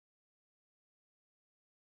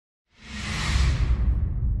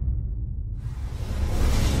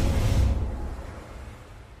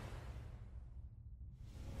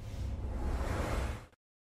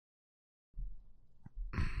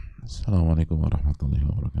Assalamualaikum warahmatullahi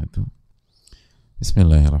wabarakatuh.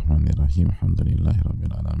 Bismillahirrahmanirrahim.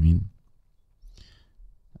 Alhamdulillahirabbil alamin.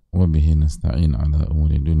 Wa bihi nasta'in ala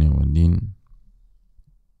umuri dunya waddin.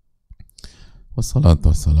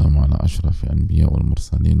 Wassalatu wassalamu ala asyrafil anbiya wal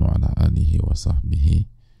mursalin wa ala alihi wa sahbihi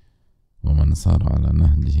wa man sara ala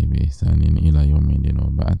nahjihi bi ihsanin ila yaumil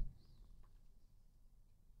wa ba'd.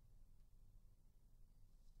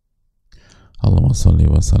 Allahumma salli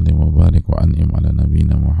wa sallim wa barik wa an'im ala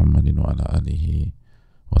nabiyina Muhammadin wa ala alihi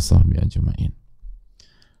wa sahbihi ajma'in.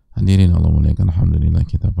 Hadirin Allah muliakan, alhamdulillah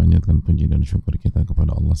kita panjatkan puji dan syukur kita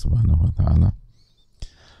kepada Allah Subhanahu wa taala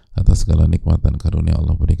atas segala nikmat dan karunia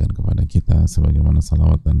Allah berikan kepada kita, sebagaimana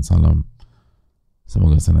salawat dan salam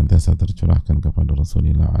semoga senantiasa tercurahkan kepada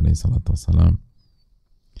Rasulullah alaihi salatu wassalam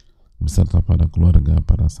beserta para keluarga,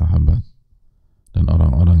 para sahabat dan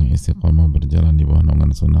orang-orang yang istiqomah berjalan di bawah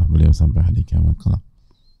naungan sunnah beliau sampai hari kiamat kelak.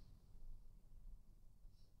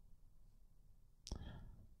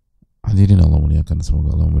 Hadirin Allah muliakan,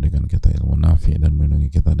 semoga Allah memberikan kita ilmu nafi dan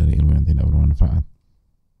melindungi kita dari ilmu yang tidak bermanfaat.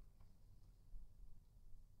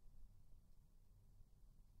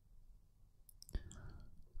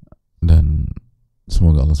 Dan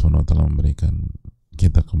semoga Allah SWT memberikan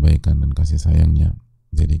kita kebaikan dan kasih sayangnya,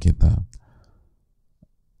 jadi kita,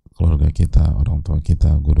 keluarga kita, orang tua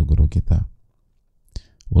kita, guru-guru kita,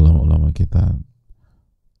 ulama-ulama kita,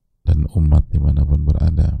 dan umat dimanapun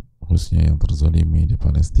berada, khususnya yang terzolimi di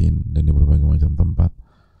Palestina dan di berbagai macam tempat.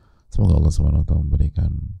 Semoga Allah SWT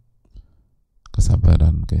memberikan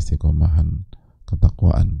kesabaran, keistiqomahan,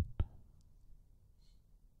 ketakwaan,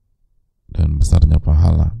 dan besarnya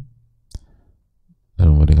pahala,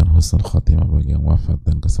 dan memberikan husnul khatimah bagi yang wafat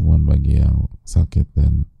dan kesembuhan bagi yang sakit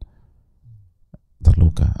dan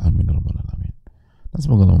terluka. Amin ya rabbal alamin. Dan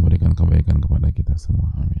semoga Allah memberikan kebaikan kepada kita semua.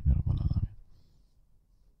 Amin ya rabbal alamin.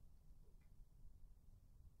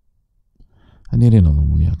 Hadirin Allah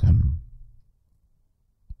muliakan,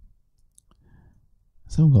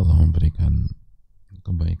 semoga Allah memberikan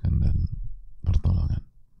kebaikan dan pertolongan.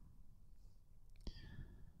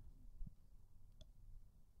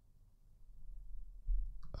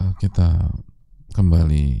 Kita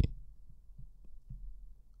kembali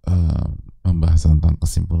membahas tentang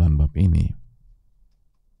kesimpulan bab ini,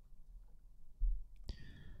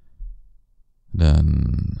 dan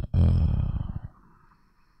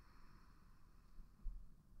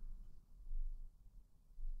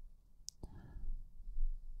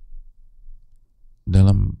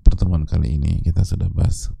dalam pertemuan kali ini kita sudah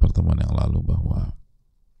bahas pertemuan yang lalu bahwa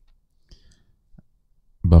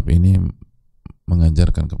bab ini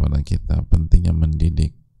mengajarkan kepada kita pentingnya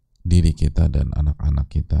mendidik diri kita dan anak-anak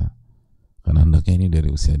kita, karena hendaknya ini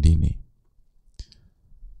dari usia dini,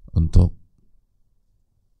 untuk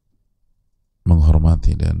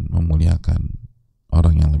menghormati dan memuliakan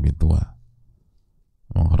orang yang lebih tua,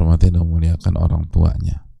 menghormati dan memuliakan orang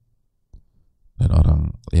tuanya dan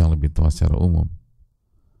orang yang lebih tua secara umum,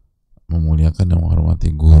 memuliakan dan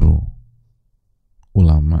menghormati guru,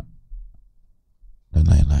 ulama, dan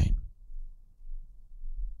lain-lain,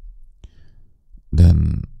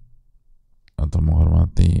 dan atau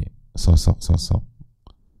menghormati sosok-sosok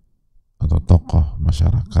atau tokoh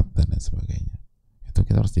masyarakat dan lain sebagainya. Itu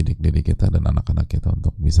kita harus didik diri kita dan anak-anak kita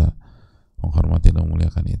untuk bisa menghormati dan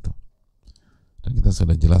memuliakan itu. Dan kita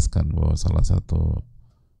sudah jelaskan bahwa salah satu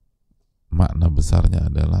makna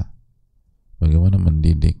besarnya adalah bagaimana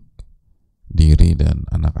mendidik diri dan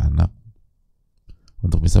anak-anak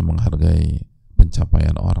untuk bisa menghargai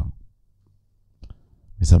pencapaian orang,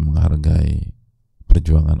 bisa menghargai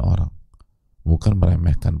perjuangan orang, bukan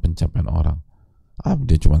meremehkan pencapaian orang.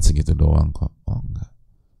 Dia cuma segitu doang kok. Oh enggak,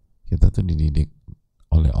 kita tuh dididik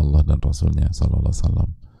oleh Allah dan Rasulnya Sallallahu Alaihi Wasallam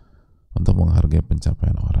untuk menghargai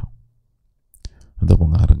pencapaian orang, untuk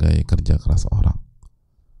menghargai kerja keras orang,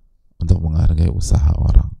 untuk menghargai usaha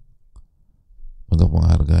orang, untuk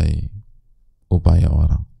menghargai upaya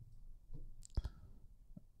orang.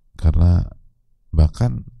 Karena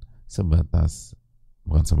bahkan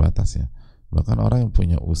bukan sebatas ya, bahkan orang yang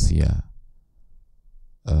punya usia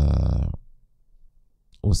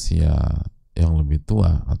yang lebih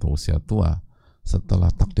tua atau usia tua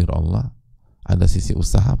setelah takdir Allah, ada sisi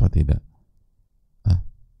usaha apa tidak?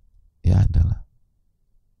 Ya adalah.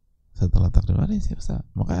 Setelah takdir Allah ada sisi usaha.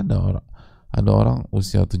 Maka ada orang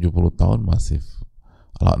usia 70 tahun masih,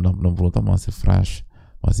 kalau 60 tahun masih fresh,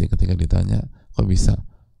 masih ketika ditanya kok bisa?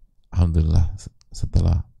 Alhamdulillah,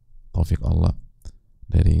 setelah taufik Allah,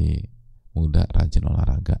 dari muda rajin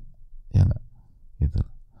olahraga, ya enggak? Gitu.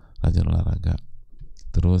 Rajin olahraga.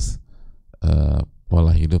 Terus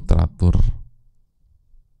pola hidup teratur,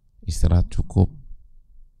 istirahat cukup,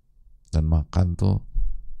 dan makan tuh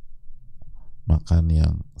makan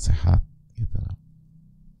yang sehat gitu.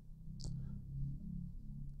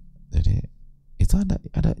 Jadi itu ada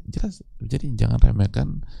jelas. Jadi jangan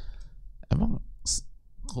remehkan. Emang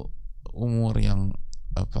umur yang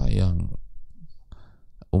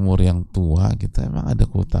umur yang tua kita emang ada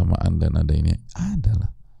keutamaan dan ada ini, ada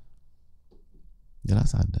lah,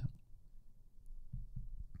 jelas ada.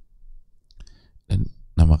 Dan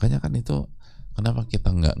nah makanya kan itu kenapa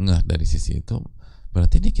kita nggak ngeh dari sisi itu,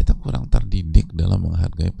 berarti ini kita kurang terdidik dalam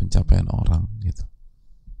menghargai pencapaian orang gitu.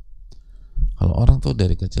 Kalau orang tuh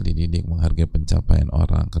dari kecil dididik menghargai pencapaian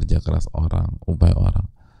orang, kerja keras orang, upaya orang,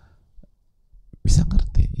 bisa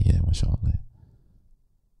ngerti. Iya, Masya Allah.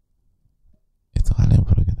 Itu hal yang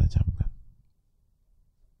perlu kita camkan.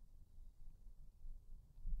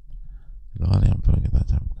 Itu hal yang perlu kita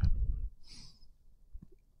camkan.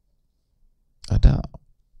 Ada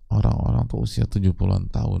orang-orang tuh usia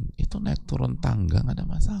 70-an tahun itu naik turun tangga nggak ada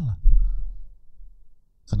masalah.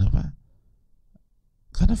 Kenapa?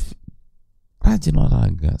 Karena rajin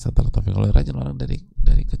olahraga. Setelah Taufik, kalau rajin olahraga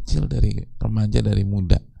dari kecil, dari remaja, dari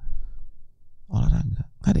muda, olahraga,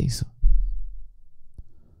 nggak ada isu.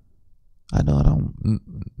 Ada orang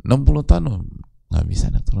 60 tahun nggak bisa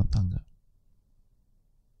naik turun tangga.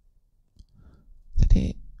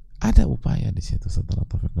 Jadi ada upaya di situ setelah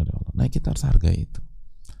taufik dari Allah. Nah kita harus hargai itu.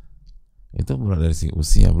 Itu dari segi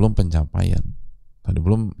usia, belum pencapaian. Tadi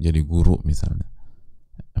belum jadi guru misalnya.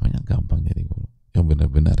 Emangnya gampang jadi guru? Yang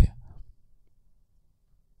benar-benar ya.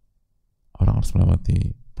 Orang harus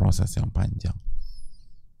melewati proses yang panjang.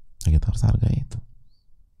 Nah, kita harus hargai itu.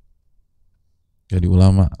 Jadi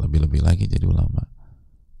ulama, lebih-lebih lagi jadi ulama.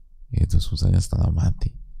 Itu susahnya setengah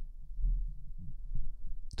mati.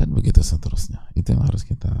 Dan begitu seterusnya. Itu yang harus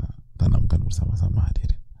kita tanamkan bersama-sama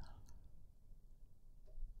hadirin.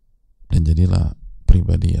 Dan jadilah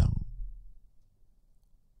pribadi yang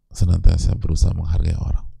senantiasa berusaha menghargai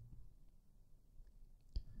orang.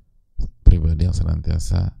 Pribadi yang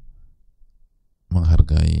senantiasa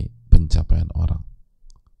menghargai pencapaian orang,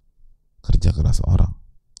 kerja keras orang,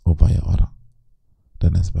 upaya orang,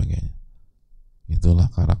 dan lain sebagainya.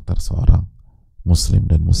 Itulah karakter seorang muslim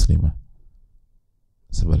dan muslimah.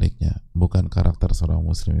 Sebaliknya, bukan karakter seorang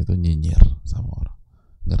muslim itu nyinyir sama orang,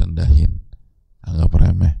 ngerendahin, anggap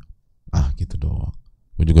remeh, gitu doang,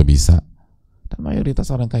 gue juga bisa. Dan mayoritas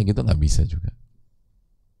orang kayak gitu nggak bisa juga.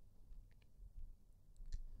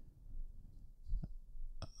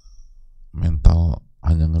 Mental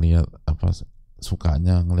hanya ngelihat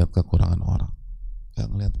sukanya ngelihat kekurangan orang, nggak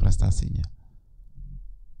ngelihat prestasinya.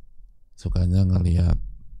 Sukanya ngelihat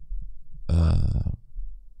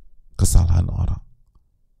kesalahan orang.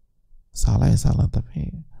 Salah ya salah, tapi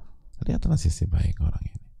lihatlah sisi baik orang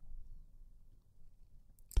ini.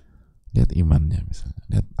 Lihat imannya misalnya,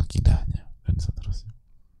 lihat akidahnya, dan seterusnya.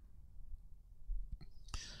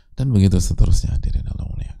 Dan begitu seterusnya, hadirin Allah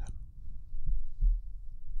muliakan.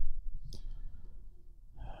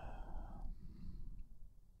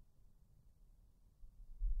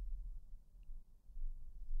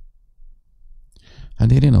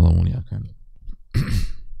 Hadirin Allah muliakan.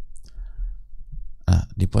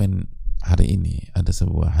 Di poin hari ini ada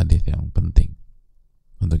sebuah hadis yang penting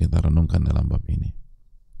untuk kita renungkan dalam bab ini.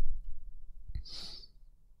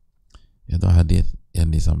 Yaitu hadis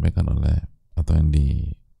yang disampaikan oleh atau yang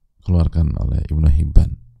dikeluarkan oleh Ibnu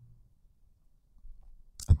Hibban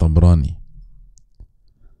atau Brani.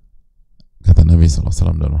 Kata Nabi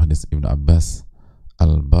SAW dalam hadis Ibnu Abbas,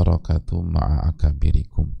 al-barakatu ma'a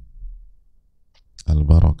akabirikum.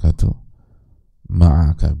 Al-barakatu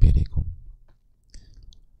ma'a akabirikum.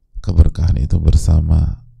 Keberkahan itu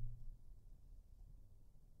bersama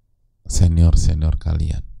senior-senior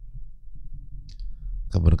kalian.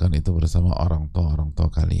 Keberkahan itu bersama orang tua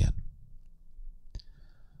kalian.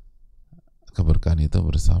 Keberkahan itu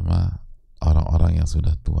bersama orang-orang yang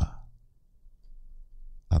sudah tua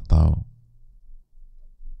atau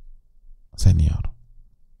senior.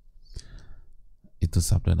 Itu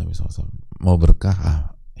sabda Nabi SAW. Mau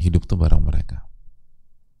berkah, hidup tuh bareng mereka.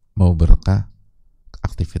 Mau berkah,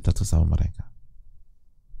 aktivitas itu sama mereka.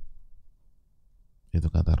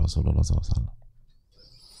 Itu kata Rasulullah SAW.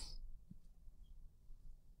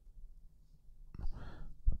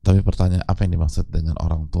 Tapi pertanyaan, apa yang dimaksud dengan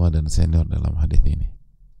orang tua dan senior dalam hadis ini?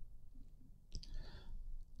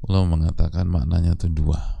 Ulama mengatakan maknanya itu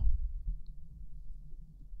dua.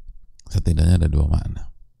 Setidaknya ada dua makna.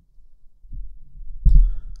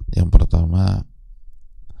 Yang pertama,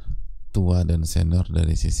 tua dan senior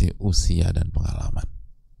dari sisi usia dan pengalaman.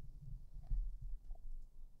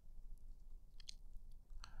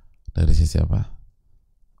 Dari sisi apa?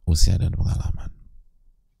 Usia dan pengalaman.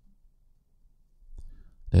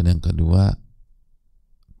 Dan yang kedua,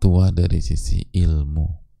 tua dari sisi ilmu,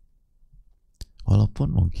 walaupun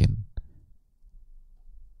mungkin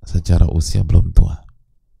secara usia belum tua.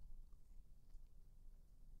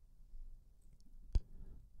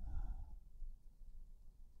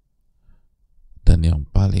 Dan yang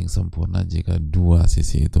paling sempurna jika dua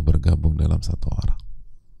sisi itu bergabung dalam satu orang,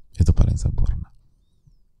 itu paling sempurna.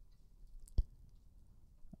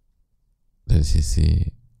 Dari sisi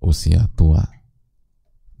usia tua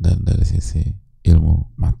dan dari sisi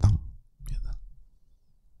ilmu matang gitu.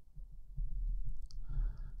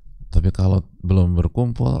 Tapi kalau belum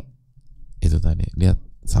berkumpul, itu tadi, lihat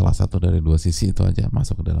salah satu dari dua sisi itu aja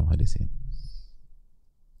masuk ke dalam hadis ini.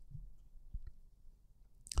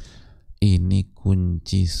 Ini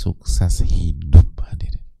kunci sukses hidup,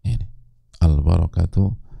 hadirin. Ini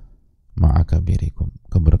al-barakatu ma'akabirikum,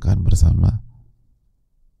 keberkahan bersama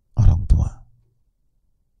orang tua,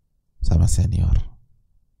 sama senior.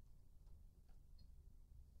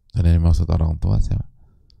 Dan yang maksud orang tua siapa?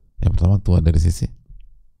 Yang pertama, tua dari sisi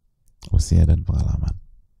usia dan pengalaman.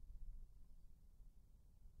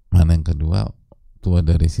 Mana yang kedua, tua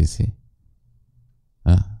dari sisi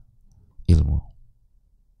ilmu.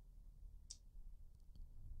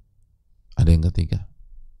 Ada yang ketiga,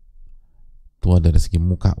 tua dari segi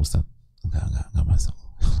muka, Ustadz. Enggak masuk.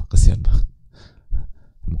 Kesian banget,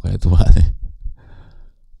 mukanya tua nih,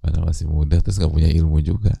 padahal masih muda, terus gak punya ilmu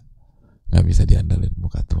juga, gak bisa diandalin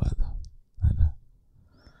muka tua tuh. Ada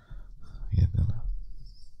gitu loh.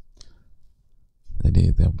 Jadi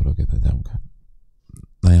itu yang perlu kita camkan.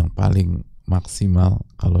 Nah, yang paling maksimal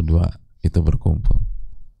kalau dua itu berkumpul,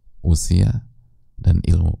 usia dan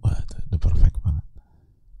ilmu, wah itu udah perfect banget.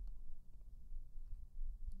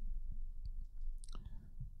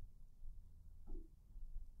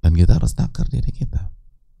 Dan kita harus takar diri kita.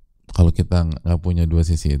 Kalau kita nggak punya dua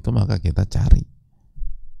sisi itu, maka kita cari.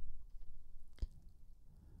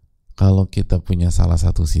 Kalau kita punya salah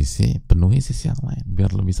satu sisi, penuhi sisi yang lain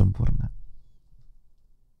biar lebih sempurna.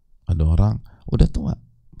 Ada orang udah tua,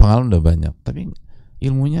 pengalaman udah banyak, tapi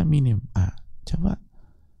ilmunya minim. Coba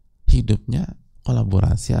hidupnya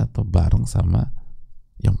kolaborasi atau bareng sama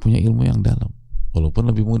yang punya ilmu yang dalam, walaupun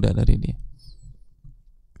lebih muda dari dia.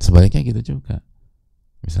 Sebaliknya gitu juga.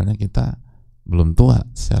 Misalnya kita belum tua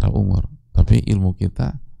secara umur, tapi ilmu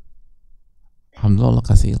kita, alhamdulillah Allah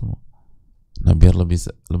kasih ilmu. Nah, biar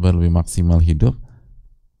lebih maksimal hidup,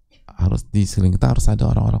 harus di sekeliling kita harus ada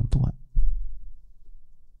orang-orang tua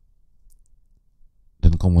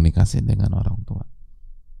dan komunikasi dengan orang tua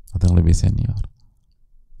atau yang lebih senior.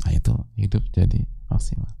 Nah, itu hidup jadi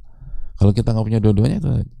maksimal. Kalau kita nggak punya dua-duanya,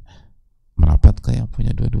 itu merapat ke yang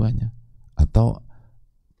punya dua-duanya, atau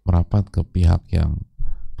merapat ke pihak yang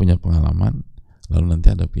punya pengalaman, lalu nanti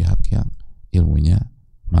ada pihak yang ilmunya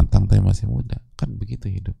matang tapi masih muda. Kan begitu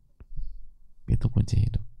hidup. Itu kunci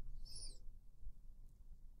hidup.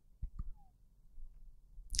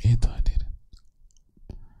 Itu hadirin.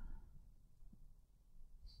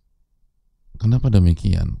 Kenapa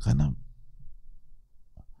demikian? Karena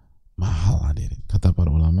mahal, hadirin. Kata para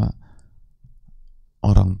ulama,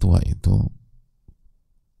 orang tua itu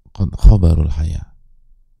khobarul haya.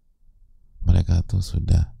 Mereka tuh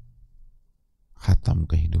sudah khatam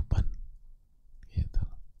kehidupan gitu.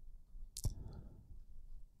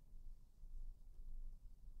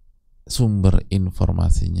 Sumber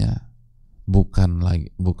informasinya bukan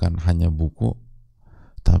hanya buku,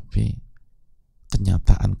 tapi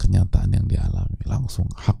kenyataan-kenyataan yang dialami langsung,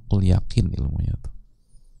 hakul yakin ilmunya tuh.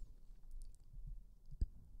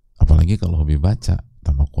 Apalagi kalau hobi baca,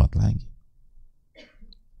 tambah kuat lagi.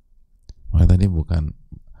 Makanya tadi bukan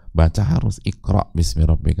baca, harus iqra bismi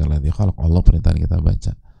rabbikal ladzi khalaq, Allah perintahkan kita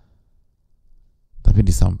baca. Tapi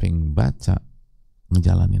di samping baca,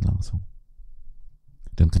 ngejalanin langsung.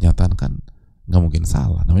 Dan kenyataan kan nggak mungkin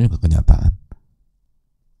salah, namanya juga kenyataan.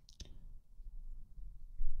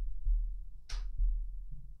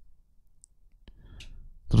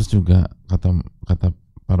 Terus juga kata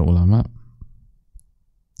para ulama,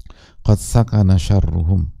 qad sakana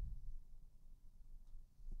syarruhum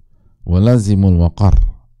wa lazimul waqar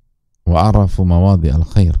wa arafu mawadi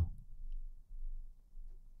al-khair.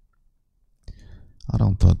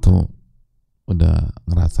 Orang tua tuh udah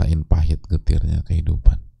ngerasain pahit getirnya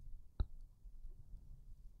kehidupan,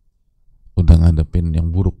 udah ngadepin yang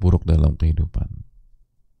buruk-buruk dalam kehidupan.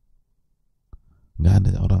 Nggak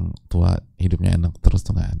ada orang tua hidupnya enak terus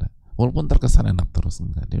tuh, nggak ada. Walaupun terkesan enak terus,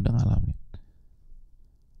 enggak, dia udah ngalamin.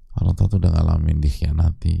 Orang tua tuh udah ngalamin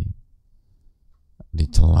dikhianati,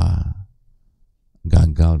 dicela,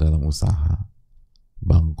 gagal dalam usaha,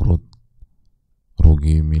 bangkrut,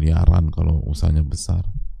 rugi miliaran kalau usahanya besar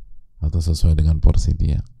atau sesuai dengan porsi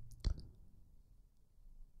dia.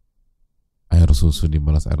 air susu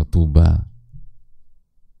dibalas air tuba,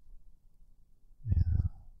 ya.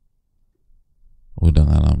 Udah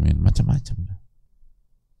ngalamin macam-macam,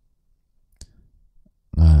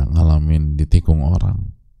 ngalamin ditikung orang,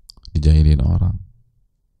 dijahilin orang,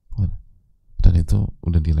 dan itu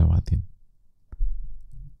udah dilewatin,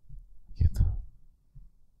 gitu.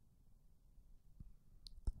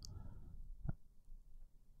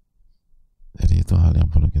 Jadi itu hal yang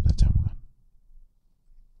perlu kita camkan.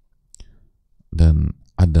 Dan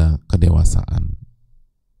ada kedewasaan,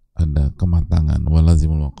 ada kematangan,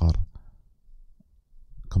 walazimul waqar.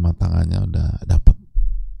 Kematangannya udah dapat.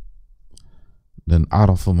 Dan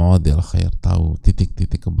arafu mawadil khair, tahu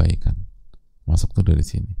titik-titik kebaikan. Masuk tuh dari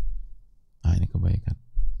sini. Ah, ini kebaikan.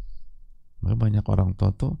 Maka banyak orang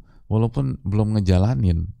tua tuh walaupun belum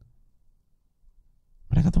ngejalanin,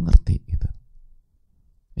 mereka tuh ngerti gitu.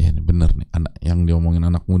 Ya ini bener nih, anak yang diomongin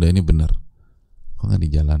anak muda ini bener. Kok nggak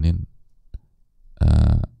dijalanin,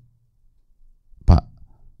 Pak?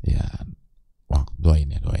 Ya, doain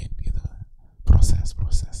gitu. Proses.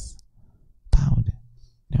 Tahu deh,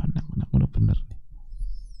 dia anak udah bener nih.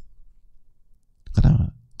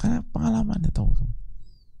 Kenapa? Karena pengalamannya tahu.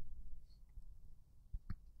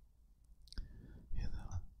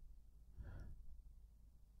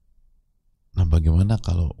 Nah, bagaimana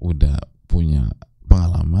kalau udah punya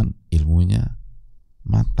pengalaman, ilmunya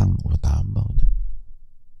matang, tambah udah.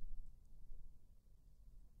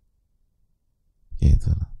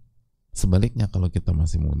 Gitu. Sebaliknya kalau kita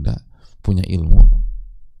masih muda, punya ilmu,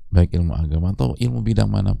 baik ilmu agama atau ilmu bidang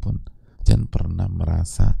manapun, jangan pernah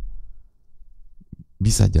merasa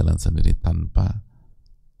bisa jalan sendiri tanpa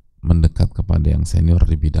mendekat kepada yang senior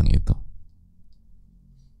di bidang itu.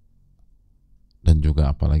 Dan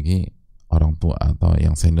juga apalagi orang tua atau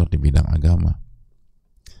yang senior di bidang agama.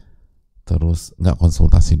 Terus nggak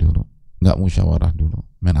konsultasi dulu, nggak musyawarah dulu,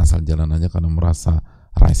 main asal jalan aja karena merasa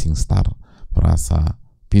rising star, merasa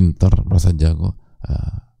pinter, merasa jago,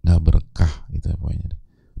 nggak berkah gitu ya pokoknya.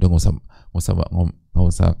 Udah nggak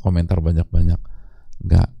usah komentar banyak-banyak,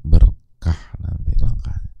 nggak berkah nanti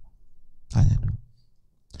langkahnya. Tanya dulu.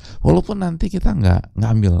 Walaupun nanti kita nggak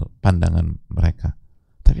ngambil pandangan mereka,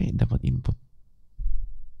 tapi dapat input.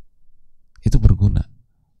 Itu berguna.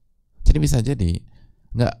 Jadi bisa jadi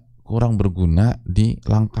nggak kurang berguna di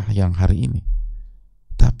langkah yang hari ini,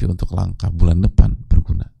 tapi untuk langkah bulan depan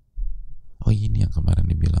berguna. Oh, ini yang kemarin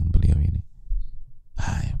dibilang beliau ini.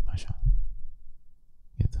 Ya, Masya Allah.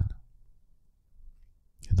 Gitu.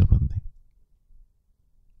 Itu penting.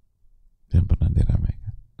 Jangan pernah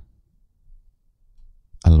diremehkan.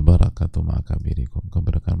 Al-barakatu ma'akabirikum,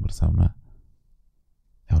 keberkahan bersama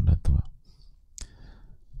yang udah tua.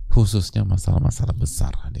 Khususnya masalah-masalah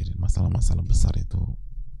besar, hadirin. Masalah-masalah besar itu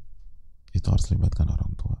harus libatkan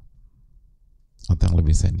orang tua atau yang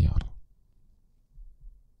lebih senior.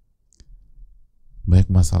 Baik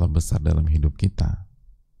masalah besar dalam hidup kita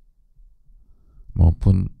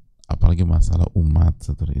maupun apalagi masalah umat,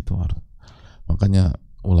 setelah itu harus. Makanya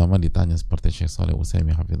ulama ditanya seperti Syekh Shalih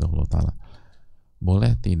Utsaimin hafizahullah ta'ala,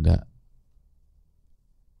 boleh tidak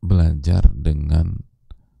belajar dengan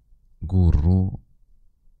guru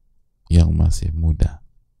yang masih muda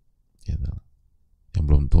gitu, yang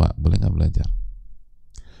belum tua, boleh nggak belajar?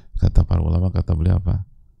 Kata para ulama, kata beliau apa?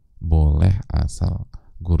 Boleh asal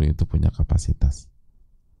guru itu punya kapasitas.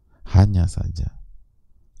 Hanya saja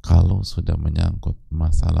kalau sudah menyangkut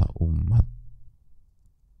masalah umat,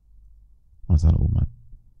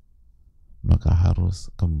 maka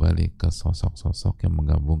harus kembali ke sosok-sosok yang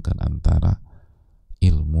menggabungkan antara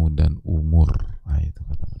ilmu dan umur. Nah, itu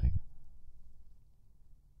kata mereka.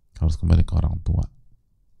 Harus kembali ke orang tua.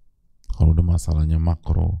 Kalau udah masalahnya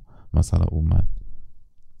makro, masalah umat,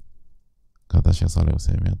 kata Syekh Shalih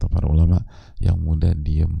Utsaimin atau para ulama, yang muda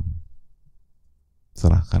diem,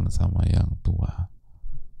 serahkan sama yang tua,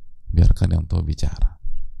 biarkan yang tua bicara.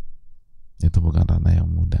 Itu bukan ranah yang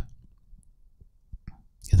muda.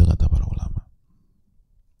 Itu kata para ulama.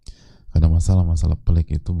 Karena masalah-masalah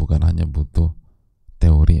pelik itu bukan hanya butuh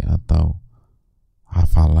teori atau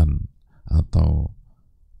hafalan atau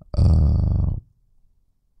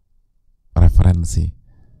referensi,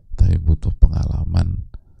 tapi butuh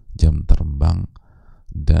pengalaman, jam terbang,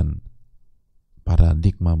 dan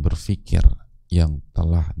paradigma berpikir yang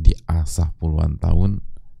telah diasah puluhan tahun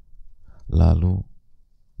lalu.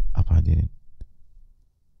 Apa jadi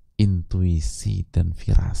intuisi dan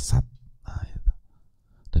firasat. Nah, itu.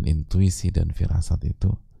 Dan intuisi dan firasat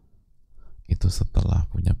itu setelah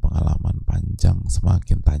punya pengalaman panjang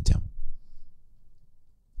semakin tajam.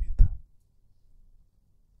 Gitu.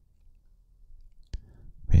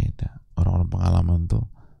 Beda. Orang-orang pengalaman tuh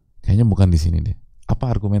kayaknya bukan di sini deh.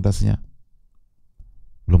 Apa argumentasinya?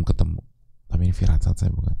 belum ketemu, tapi ini firasat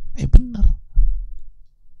saya bukan. Benar.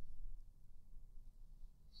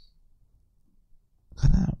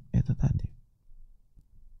 Karena itu tadi.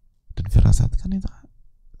 Dan firasat kan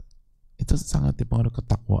itu sangat dipengaruhi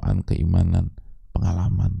ketakwaan, keimanan,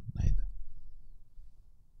 pengalaman. Nah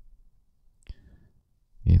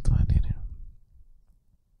itu hadirin.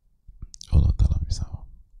 Allah Ta'ala bisa.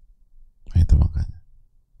 Nah itu makanya.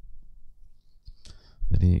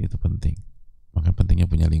 Jadi itu penting. Makanya pentingnya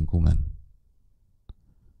punya lingkungan.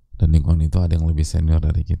 Dan lingkungan itu ada yang lebih senior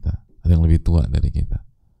dari kita, ada yang lebih tua dari kita.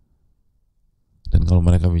 Dan kalau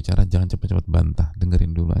mereka bicara jangan cepat-cepat bantah,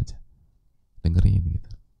 dengerin dulu aja. Dengerin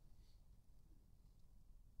gitu.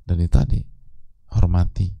 Dan itu tadi,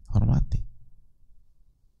 hormati.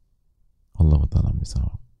 Allah Ta'ala bisa.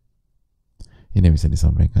 Ini bisa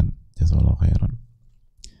disampaikan. Jazakallahu khairan.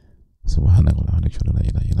 Subhanakallahumma wa bihamdika, la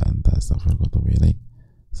ilaha illa anta, astaghfiruka wa atubu ilaik.